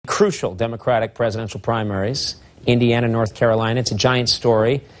crucial Democratic presidential primaries, Indiana, North Carolina. It's a giant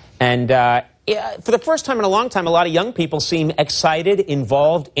story. And for the first time in a long time, a lot of young people seem excited,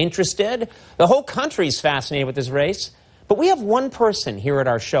 involved, interested. The whole country's fascinated with this race. But we have one person here at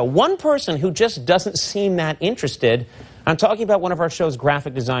our show, one person who just doesn't seem that interested. I'm talking about one of our show's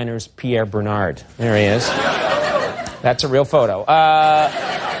graphic designers, Pierre Bernard. There he is. That's a real photo.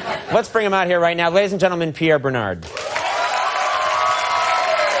 Let's bring him out here right now. Ladies and gentlemen, Pierre Bernard.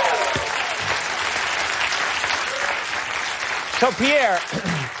 So, Pierre,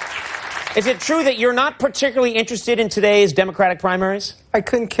 is it true that you're not particularly interested in today's Democratic primaries? I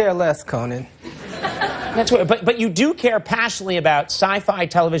couldn't care less, Conan. That's weird. But you do care passionately about sci-fi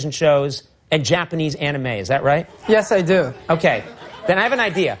television shows and Japanese anime, is that right? Yes, I do. Okay. Then I have an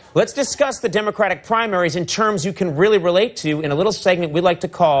idea. Let's discuss the Democratic primaries in terms you can really relate to in a little segment we like to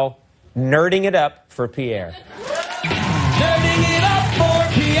call Nerding It Up for Pierre. Nerding it up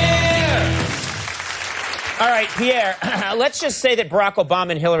for Pierre! All right, Pierre, let's just say that Barack Obama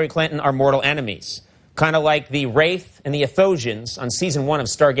and Hillary Clinton are mortal enemies. Kind of like the Wraith and the Athosians on season 1 of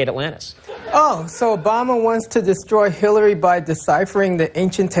Stargate Atlantis. Oh, so Obama wants to destroy Hillary by deciphering the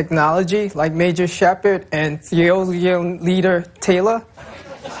ancient technology like Major Shepard and Theosian leader Taylor?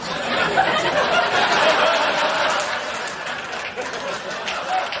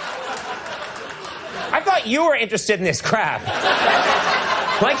 I thought you were interested in this crap.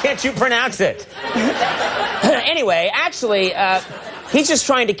 Why can't you pronounce it? Anyway, actually, he's just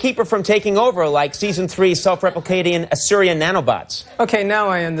trying to keep her from taking over like season 3 self-replicating Assyrian nanobots. Okay, now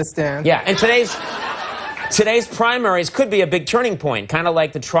I understand. Yeah, and today's primaries could be a big turning point, kind of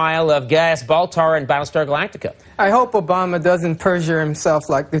like the trial of Gaius Baltar in Battlestar Galactica. I hope Obama doesn't perjure himself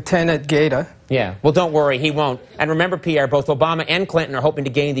like Lieutenant Gator. Yeah, well, don't worry, he won't. And remember, Pierre, both Obama and Clinton are hoping to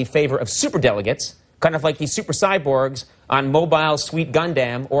gain the favor of superdelegates, kind of like the super cyborgs on Mobile Sweet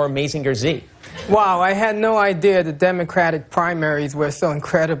Gundam or Mazinger Z. Wow, I had no idea the Democratic primaries were so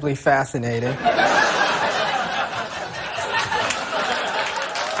incredibly fascinating. I'm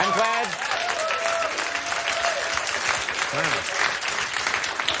glad. Wow.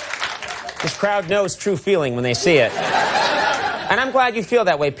 This crowd knows true feeling when they see it. And I'm glad you feel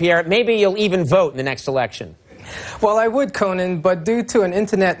that way, Pierre. Maybe you'll even vote in the next election. Well, I would, Conan, but due to an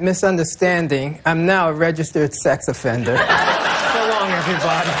internet misunderstanding, I'm now a registered sex offender. So long,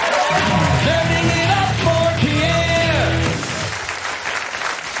 everybody. Nerding it up for Pierre!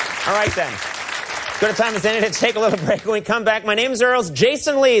 All right, then. Good time has ended. Let's take a little break. When we come back, my name's Earls.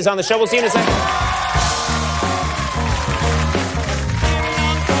 Jason Lee's on the show. We'll see you in a second.